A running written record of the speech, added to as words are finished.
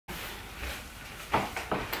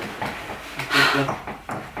Inni,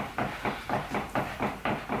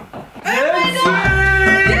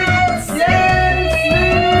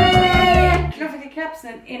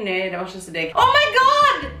 det var ikke så digg. Oh my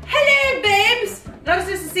god! Hello, babes! Da har jeg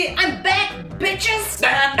lyst til å si I'm back, bitches!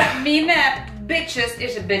 Men mine bitches er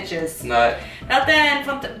ikke bitches. Nei. Dette er en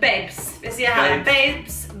babes. Vi sier her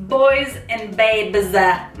babes, boys and babes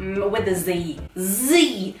with a Z. Z!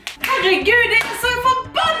 Herregud, det er så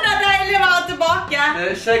forbanna deilig å være tilbake! Det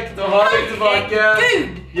er kjekt å ha deg tilbake. Herregud!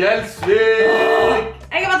 Gjelsvik!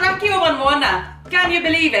 Jeg har vært vekk i over en måned. Can you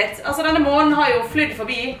believe it? Altså, denne måneden har jo flydd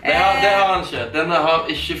forbi. Det har han ikke. Denne har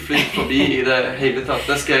ikke flydd forbi i det hele tatt.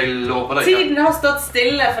 Det skal jeg love deg. Tiden har stått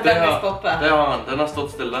stille for Dennis Poppe. Det har han. Den har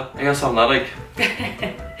stått stille. Jeg har savnet deg.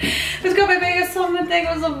 Vet du hva, baby? Jeg har savnet deg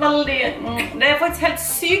også veldig. Det er faktisk helt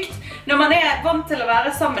sykt. Når man er vant til å være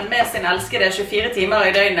sammen med sin elskede 24 timer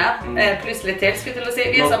i døgnet, pluss litt til, skulle jeg til å si.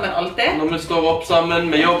 Vi er sammen alltid. Når vi står opp sammen,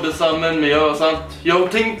 vi jobber sammen, vi gjør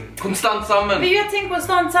ting konstant sammen. Vi gjør ting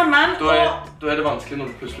konstant sammen. Da er det vanskelig når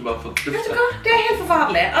du plutselig bare får dufte. Vet du hva? Det er helt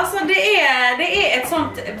forferdelig. Altså, det er et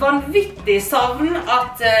sånt vanvittig savn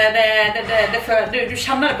at du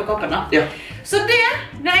kjenner det på kroppen da. Ja. Så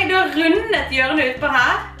når jeg da rundet hjørnet utpå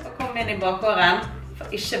her, og kom inn i bakgården, for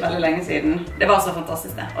ikke veldig lenge siden, det var så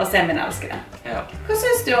fantastisk det, å se min elskede. Ja. Hva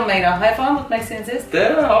synes du om meg da? Har jeg forandret meg siden sist? Det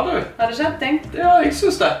har du. Har det skjedd ting? Ja, jeg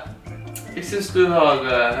synes det. Jeg synes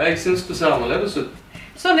du ser annerledes ut.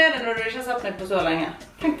 Sånn er det når du ikke har sett meg på så lenge.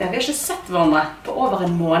 Tenk deg, vi har ikke sett hverandre på over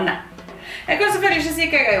en måned. Jeg kan selvfølgelig ikke si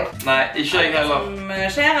hva jeg har gjort. Nei, ikke jeg heller. Hva som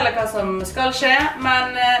skjer, eller hva som skal skje,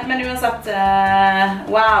 men uansett,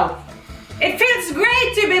 wow. It feels great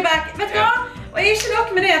to be back! Vet du hva? Og ikke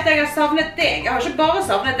nok med det at jeg har savnet deg. Jeg har ikke bare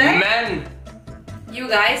savnet deg. Men! You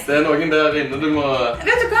guys. Det er noen der inne du må...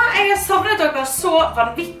 Vet du hva? Jeg har savnet dere så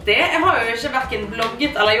vanvittig. Jeg har jo ikke hverken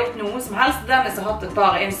blogget eller gjort noe som helst. Dennis har hatt et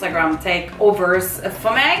par Instagram takeovers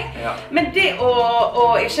for meg. Ja. Men det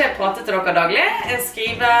å ikke prate til dere daglig,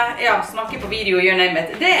 skrive, snakke på video, you name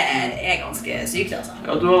it, det er ganske sykt, altså.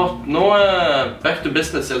 Ja, nå er back to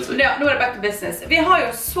business, Gjelsvik. Ja, nå er det back to business. Vi har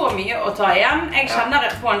jo så mye å ta igjen. Jeg kjenner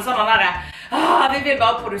på en sånn der... vi vil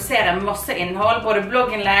bare produsere masse innhold, både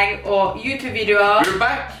blogginnlegg og YouTube-videoer. We're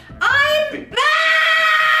back! I'm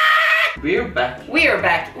back! We're back. We're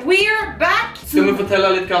back. We're back! Skal vi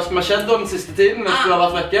fortelle litt hva som har skjedd den siste tiden, mens du har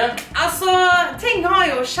vært vekke? Altså, ting har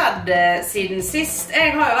jo skjedd siden sist.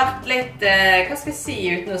 Jeg har jo vært litt, hva skal jeg si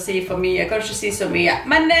uten å si for mye? Jeg kan ikke si så mye.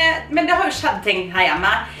 Men det har jo skjedd ting her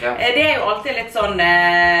hjemme. Ja. Det er jo alltid litt sånn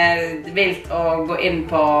vilt å gå inn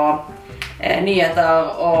på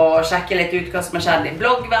nyheter og sjekke litt ut hva som har skjedd i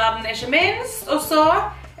bloggverden, ikke minst. Og så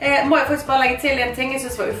må jeg faktisk bare legge til en ting jeg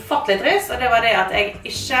synes var ufattelig trist, og det var det at jeg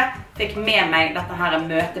ikke fikk med meg dette her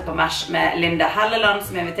møtet på Mesh med Linda Helleland,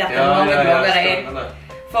 som inviterte mange bloggere inn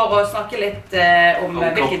for å snakke litt om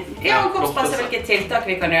kroppspress og hvilke tiltak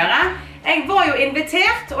vi kan gjøre. Jeg var jo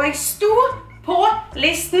invitert, og jeg sto på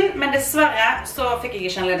listen, men dessverre så fikk jeg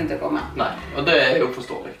ikke anledning til å komme. Nei, og det er jo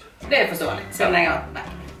forståelig. Det er forståelig, siden jeg har vært vekk.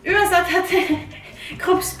 Uansett,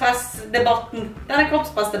 denne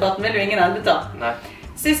kroppspressdebatten vil jo ingen ende ta. Nei.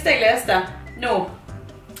 Siste jeg leste,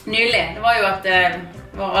 nylig, det var jo at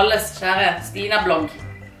vår alles kjære Stina-blogg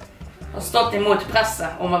har stått imot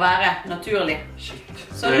presset om å være naturlig. Shit.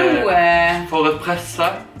 Så nå... For et press,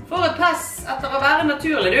 her. For et press etter å være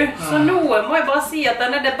naturlig, du. Så nå må jeg bare si at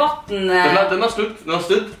denne debatten... Den har snudd. Nå har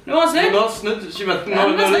den snudd? Ikke vent, nå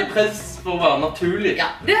er det press for å være naturlig. Ja,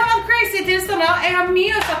 det har vært crazy tilstander. Jeg har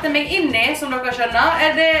mye å sette meg inn i, som dere skjønner.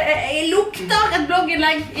 Jeg lukter et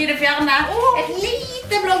blogginnlegg i det fjerne. Et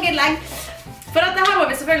lite blogginnlegg. For dette her må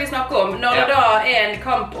vi selvfølgelig snakke om når det da er en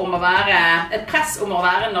kamp om å være... Et press om å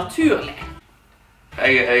være naturlig. Det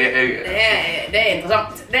er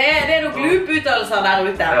interessant. Det er noen glup-uttalelser der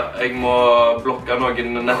ute. Ja, jeg må blokke noen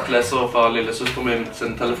nettlesere fra lillesøster min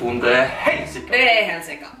sin telefon. Det er helt sikkert. Det er helt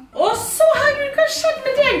sikkert. Og så, herregud, hva skjedde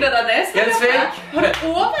med deg da, Dennis? Gjelsvik. Har du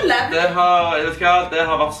overlevd? Det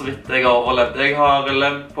har vært så vidt jeg har overlevd. Jeg har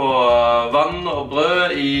levd på vann og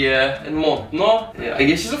brød i en måned nå. Jeg er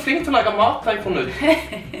ikke så flink til å lage mat, har jeg funnet ut.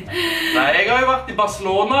 Nei, jeg har jo vært i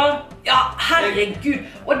Barcelona. Ja, herregud.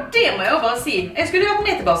 Og det må jeg jo bare si. Jeg skulle jo vært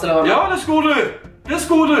med til Barcelona. Ja, det skulle du. Det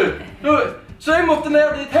skulle du. Så jeg måtte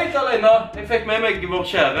ned dit helt alene. Jeg fikk med meg vår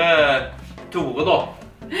kjære Tore da.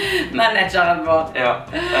 Manageren vår. Ja,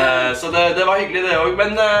 så det var hyggelig det også.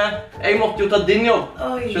 Men jeg måtte jo ta din jobb,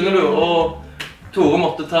 skjønner du? Og Tore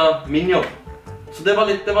måtte ta min jobb. Så det var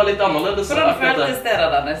litt annerledes. Hvordan føltes det da,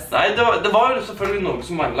 Dennis? Nei, det var jo selvfølgelig noe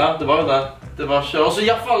som manglet. Det var jo det. Det var ikke... Og så i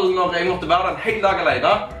hvert fall når jeg måtte være der en hel dag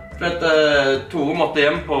alene. For at Tore måtte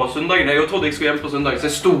hjem på søndagen. Jeg trodde jeg skulle hjem på søndagen, så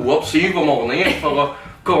jeg sto opp 7 om morgenen for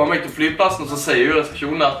kommer meg til flyplassen, og så sier jo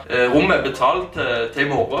resepsjonen at rommet betalt til I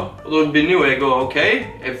morgen. Og da begynner jo jeg å, ok,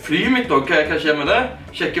 flyet mitt da, hva skjer med det?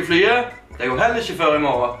 Sjekker flyet, det går heller ikke før I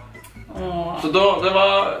morgen. Så da,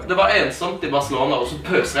 det var ensomt I Barcelona, og så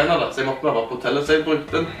pøsregnet det, så jeg måtte være på hotellet, så jeg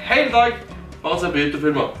brukte en hel dag bare å se på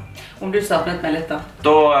YouTube-filmer. Om du savnet meg litt da?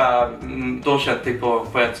 Da kjente jeg på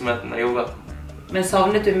ensomheten, jeg gjorde det. Men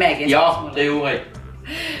savnet du meg? Ja, det gjorde jeg.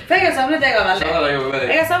 For jeg har savnet deg veldig.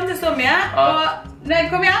 Jeg har savnet så mye, og når jeg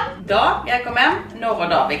kom hjem, jeg kom hjem, når og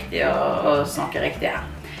da, viktig å snakke riktig her.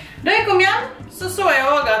 Da jeg kom hjem, så jeg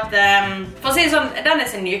også at, for å si det sånn,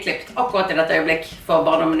 Dennis nyklipt akkurat I dette øyeblikk for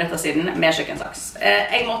bare noen minutter siden med kjøkkensaks.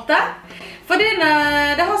 Jeg måtte, fordi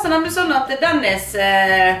det har seg nemlig sånn at Dennis,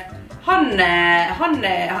 jeg tror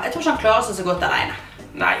ikke han klarer seg så godt alene.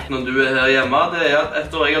 Nei, når du her hjemme, det at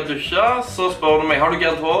etter jeg har dusjet, så spør du meg, har du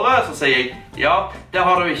gert håret? Så sier jeg, ja, det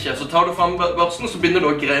har du ikke. Så tar du frem børsten, så begynner du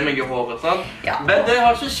å greie meg I håret, sant? Ja. Men det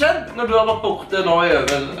har ikke skjedd når du har vært borte nå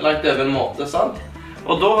lagt over en måte, sant?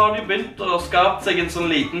 Og da har de begynt å skape seg en sånn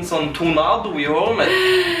liten tornado I håret mitt.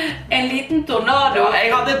 En liten tornado? Ja,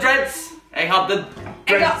 jeg hadde dreads. Jeg har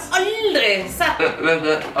aldri sett.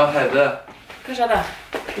 Vent, Hedde. Hva skjedde?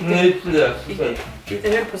 Lite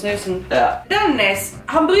hull på snusen. Ja. Dennis,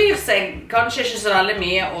 han bryr seg kanskje ikke så veldig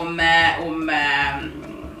mye om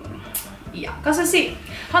ja, hva skal jeg si?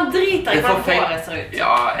 Han driter I hvordan håret ser ut.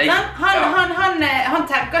 Ja, han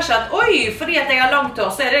tenker ikke at, oi, fordi at jeg har langt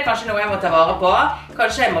hår, så det kanskje noe jeg må ta vare på.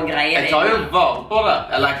 Kanskje jeg må greie det. Jeg tar jo vare på det,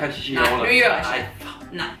 eller jeg kan ikke gjøre det. Nei, du gjør ikke.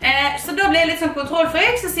 Nei. Så da blir jeg litt sånn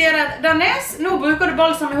kontrollfrik, så sier jeg at Dennis, nå bruker du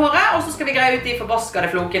balsam I håret, og så skal vi greie ut de forbaskede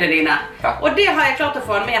flokene dine. Ja. Og det har jeg klart å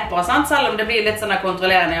få han med på, sant? Selv om det blir litt sånn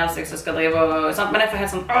kontrollerende Gjelsvik som skal drive og, sant? Men jeg får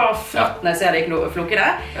helt sånn, flott når jeg ser det ikke noe flokene.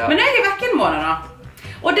 Ja. Men jeg vekk en måned da.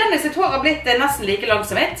 Og Dennis sitt hår har blitt nesten like langt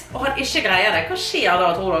som mitt, og han ikke greier det. Hva skjer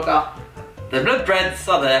da, tror dere? Det blir dreads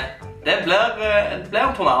av det. Det blir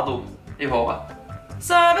en tornado I håret.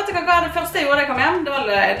 Så vet dere hva det første jeg gjorde da jeg kom hjem?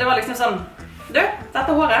 Det var liksom sånn, du,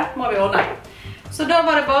 dette håret må vi ordne. Så da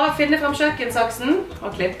var det bare å finne frem kjøkkensaksen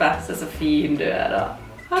og klippe. Se så fin du da.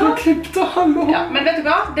 Du har klippet det, hallo! Ja, men vet du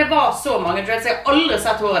hva? Det var så mange dreads. Jeg har aldri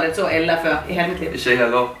sett håret ditt så ille før I hele mitt liv. Ikke jeg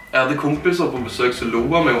heller. Jeg hadde kompiser på besøk som lo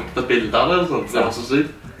av meg og tatt bilder eller sånt. Det var så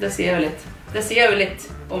sykt. Det sier jo litt. Det sier jo litt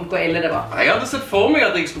om hvor ille det var. Jeg hadde sett for meg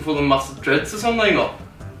at jeg skulle få noen masse dreads og sånn en gang.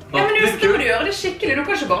 Ja, men nå skal du gjøre det skikkelig. Du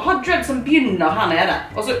kan ikke bare ha dreads som begynner her nede.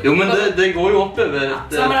 Jo, men det går jo oppover.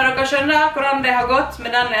 Så men dere skjønner hvordan det har gått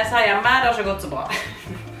med den jeg sa hjemme, det har ikke gått så bra.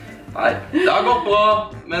 Nei, det har gått bra,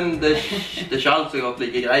 men det er ikke alt som har gått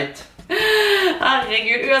like greit.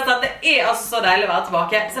 Herregud, uansett, det altså så deilig å være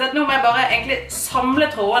tilbake. Så nå må jeg bare egentlig samle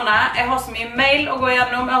trådene. Jeg har så mye mail å gå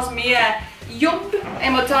gjennom, jeg har så mye jobb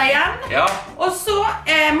jeg må ta igjen. Ja. Og så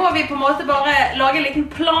må vi på en måte bare lage en liten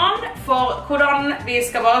plan for hvordan vi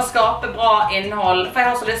skal bare skape bra innhold. For jeg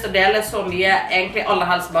har så lyst til å dele så mye, egentlig aller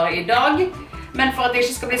helst bare I dag. Men for at det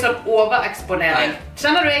ikke skal bli sånn overeksponering.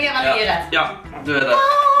 Kjenner du jeg veldig giret? Ja, du det.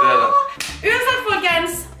 Uansett,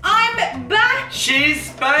 folkens, I'm back! She's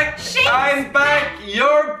back! I'm back!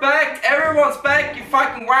 You're back! Everyone's back! You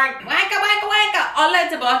fucking wank! Wanka! Alle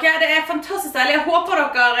tilbake. Det fantastisk deilig. Jeg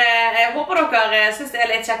håper dere synes det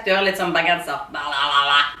litt kjekt å gjøre litt sånn bergenser.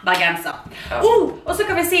 Bergenser. Ja. Og så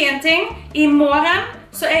kan vi si en ting. I morgen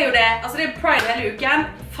så jo det, altså det Pride hele uken.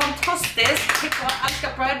 Fantastisk. Jeg elsker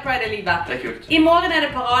Pride livet. Det kult. I morgen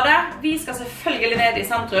det parade. Vi skal selvfølgelig ned I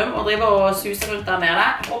sentrum og drive og suse rundt der nede.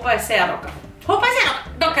 Håper jeg ser dere. Da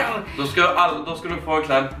skal du få en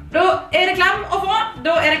klem. Da det klem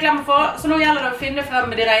å få. Så nå gjelder det å finne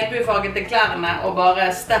frem de regnbuefargete klærne og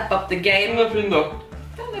bare step up the game. Den fin da.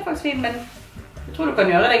 Den faktisk fin, men jeg tror du kan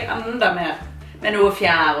gjøre deg enda mer med noe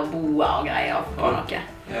fjær og boer og greier på noe.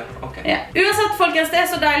 Ja, ok. Ja. Uansett, folkens, det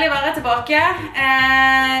så deilig å være tilbake.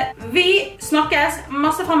 Vi snakkes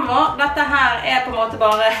masse fremover. Dette her på en måte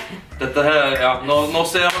bare... Dette her, ja. Nå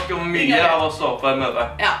ser dere mye av oss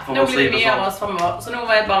fremover. Ja, nå blir det mye av oss fremover. Så nå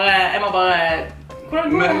må jeg må bare...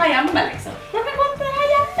 Hvordan går det her hjemme, liksom? Hvordan går det her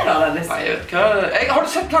hjemme, da, Dennis? Nei, jeg vet hva... Har du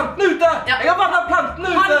sett plantene ute? Ja. Jeg har vannet plantene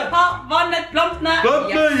ute! Han har vannet plantene!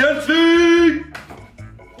 Plantene, Gjelsvik!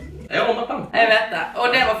 Jeg har vannet plantene. Jeg vet det. Og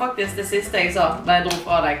det var faktisk det siste jeg sa da jeg dro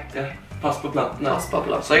fra deg. Ja, pass på plantene. Pass på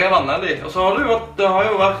plantene. Så jeg har vannet de. Og så har det har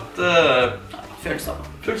jo vært... Full sommer.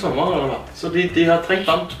 Full sommer, eller hva? Så de har trengt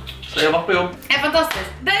vann. Så jeg har vært på jobb. Det fantastisk.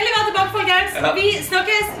 Deilig å være tilbake, folkens. Ja. Vi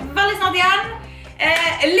snakkes veldig snart igjen.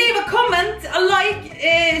 Leave a comment, a like,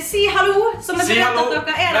 si hallo, som jeg vet at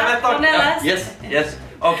dere der fremdeles. Yes.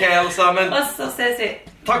 Ok, alle sammen. Og så ses vi.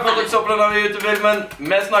 Takk for at dere så på denne YouTube-filmen.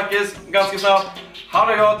 Vi snakkes ganske snart. Ha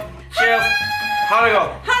det godt. Cheers. Ha det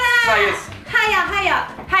godt. Ha det.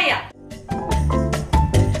 Heia.